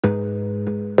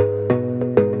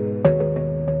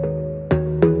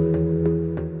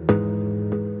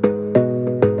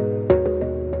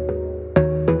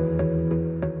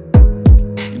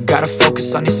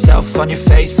on yourself, on your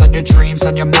faith, on your dreams,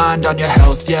 on your mind, on your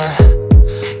health, yeah.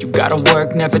 You gotta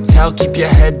work, never tell, keep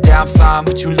your head down, find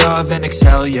what you love and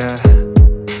excel, yeah.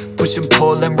 Push and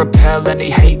pull and repel any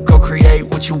hate, go create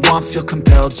what you want, feel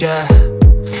compelled, yeah.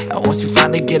 And once you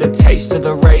finally get a taste of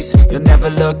the race, you'll never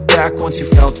look back once you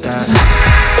felt that.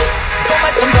 Don't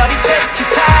let somebody take your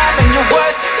time and your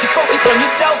worth, just focus on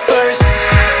yourself first.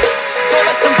 Don't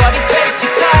let somebody take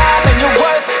your time and your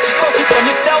worth, just focus on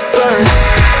yourself first.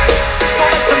 Don't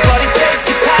let somebody take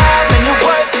your time and your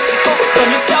worth, just focus on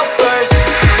yourself first.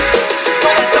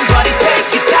 Don't let somebody take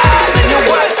your time and your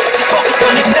worth, just focus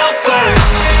on yourself first.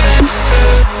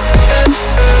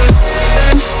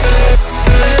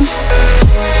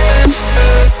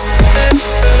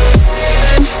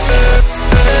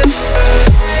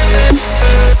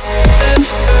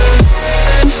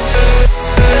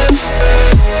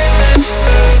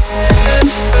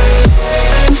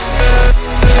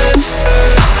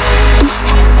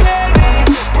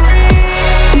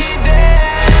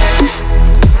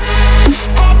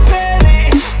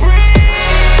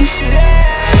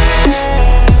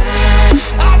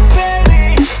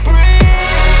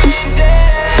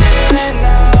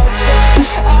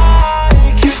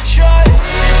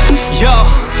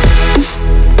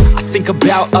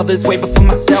 About others way before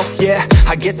myself, yeah.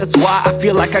 I guess that's why I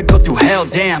feel like I go through hell,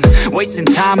 damn. Wasting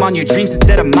time on your dreams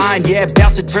instead of mine, yeah.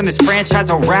 About to turn this franchise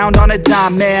around on a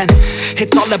dime, man.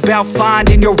 It's all about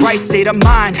finding your right state of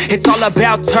mind. It's all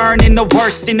about turning the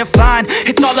worst into fine.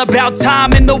 It's all about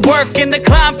time and the work and the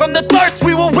climb. From the thirst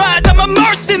we will rise, I'm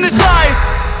immersed in this life.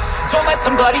 Don't let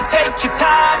somebody take your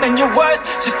time and your worth,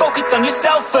 just focus on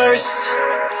yourself first.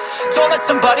 Don't let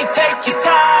somebody take your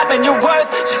time and your worth,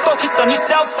 just focus on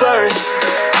yourself first.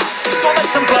 Don't let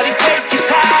somebody take your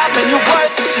time and your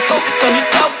worth, just focus on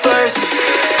yourself first.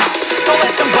 Don't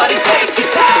let somebody take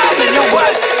your time and your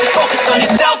worth, just focus on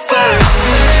yourself first.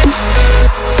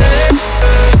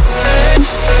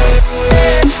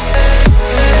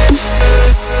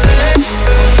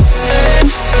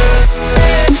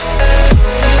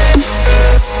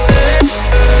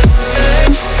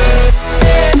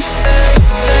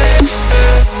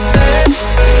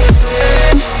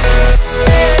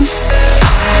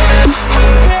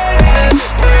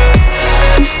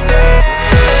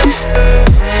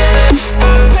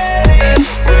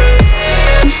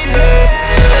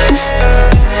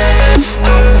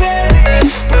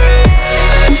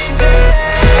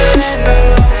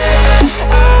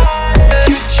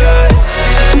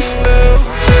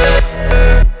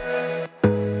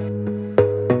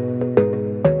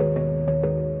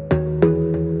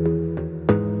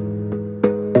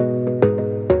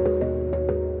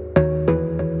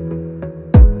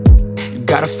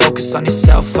 On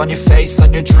yourself, on your faith,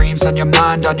 on your dreams, on your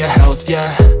mind, on your health, yeah.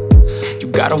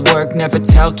 You gotta work, never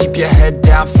tell, keep your head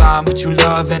down, find what you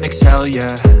love and excel,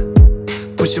 yeah.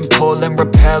 Push and pull and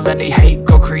repel any hate,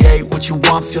 go create what you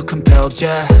want, feel compelled,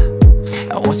 yeah.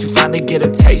 And once you finally get a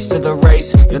taste of the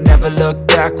race, you'll never look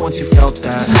back once you felt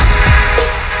that.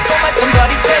 Don't let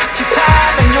somebody take your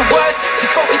time and your worth,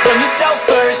 just focus on yourself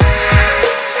first.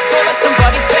 Don't let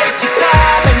somebody take your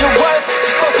time and your worth,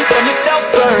 just focus on yourself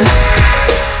first.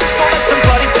 Don't let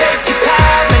somebody take your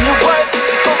time and your worth,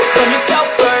 just focus on yourself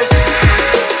first.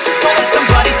 Don't let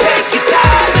somebody take your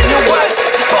time and your worth,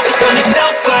 just focus on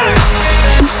yourself first.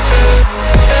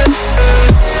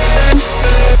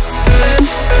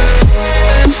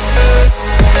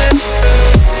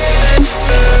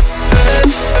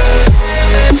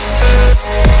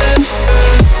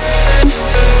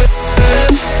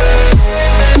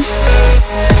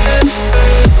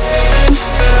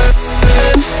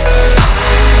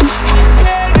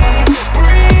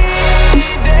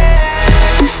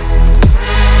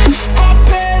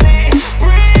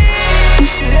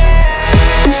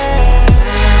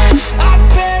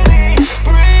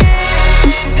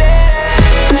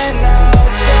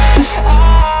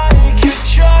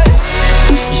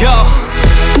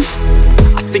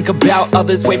 About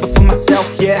others way before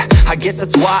myself, yeah. I guess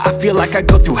that's why I feel like I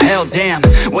go through hell, damn.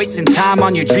 Wasting time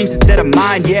on your dreams instead of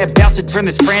mine, yeah. About to turn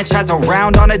this franchise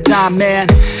around on a dime, man.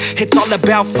 It's all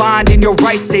about finding your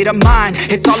right state of mind.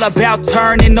 It's all about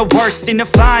turning the worst into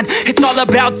fine. It's all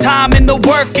about time and the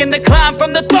work and the climb.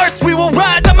 From the thirst we will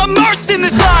rise, I'm immersed in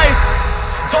this life.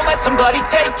 Don't let somebody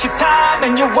take your time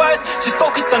and your worth, just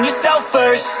focus on yourself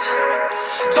first.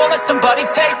 Don't let somebody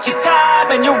take your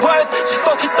time and your worth, just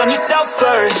focus on yourself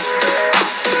first.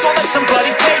 Don't let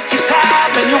somebody take your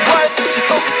time and your worth, just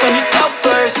focus on yourself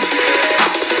first.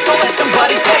 Don't let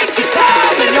somebody take your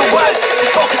time and your worth,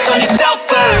 just focus on yourself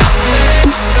first.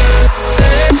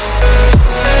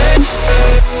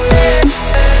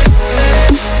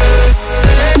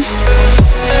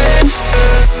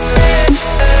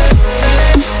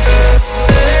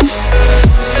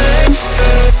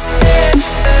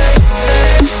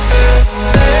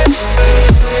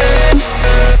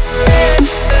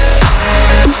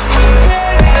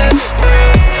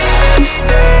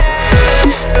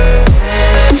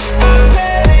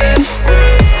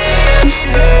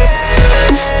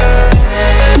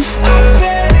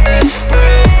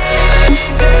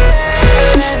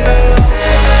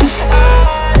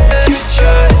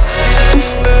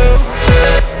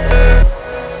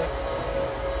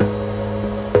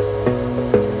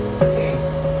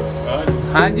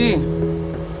 हाँ जी।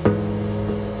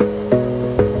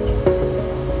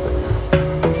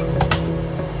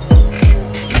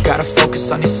 Gotta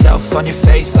focus on yourself, on your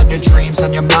faith, on your dreams,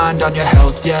 on your mind, on your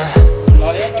health, yeah.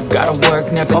 You gotta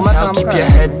work, never tell, keep your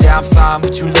head down, find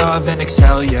what you love and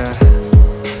excel, yeah.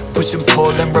 Push and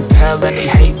pull and repel any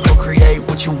hate, go create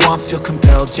what you want, feel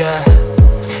compelled, yeah.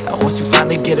 And once you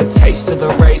finally get a taste of the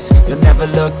race, you'll never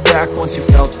look back once you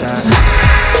felt that.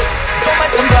 Don't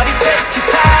let somebody take your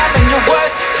time and your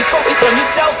worth, just focus on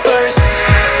yourself first.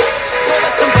 Don't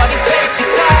let somebody take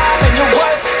your time and your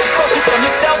worth, just focus on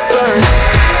yourself first.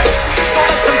 Don't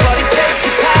let somebody take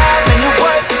your time and your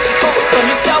worth, just focus on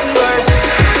yourself first.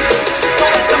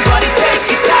 Don't let somebody take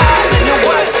your time and your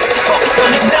worth, just focus on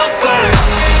yourself first.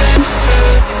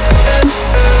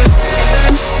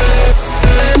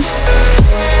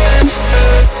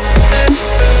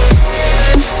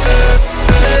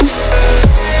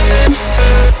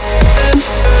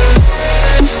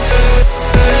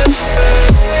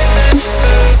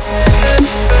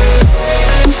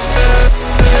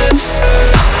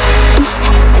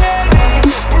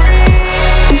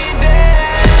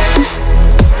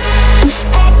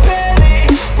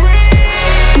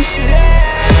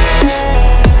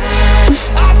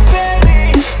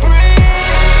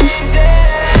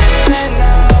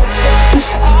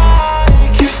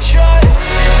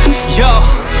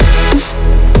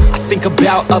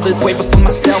 About others way before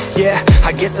myself, yeah.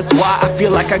 I guess that's why I feel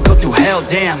like I go through hell,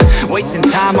 damn. Wasting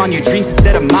time on your dreams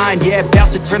instead of mine, yeah. About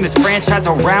to turn this franchise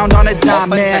around on a dime,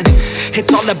 man.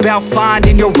 It's all about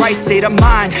finding your right state of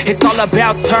mind. It's all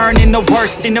about turning the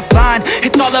worst into fine.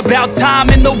 It's all about time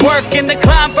and the work and the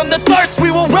climb. From the thirst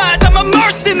we will rise, I'm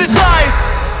immersed in this life.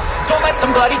 Don't let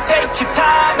somebody take your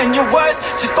time and your worth,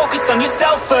 just focus on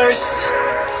yourself first.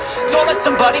 Don't let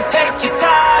somebody take your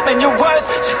time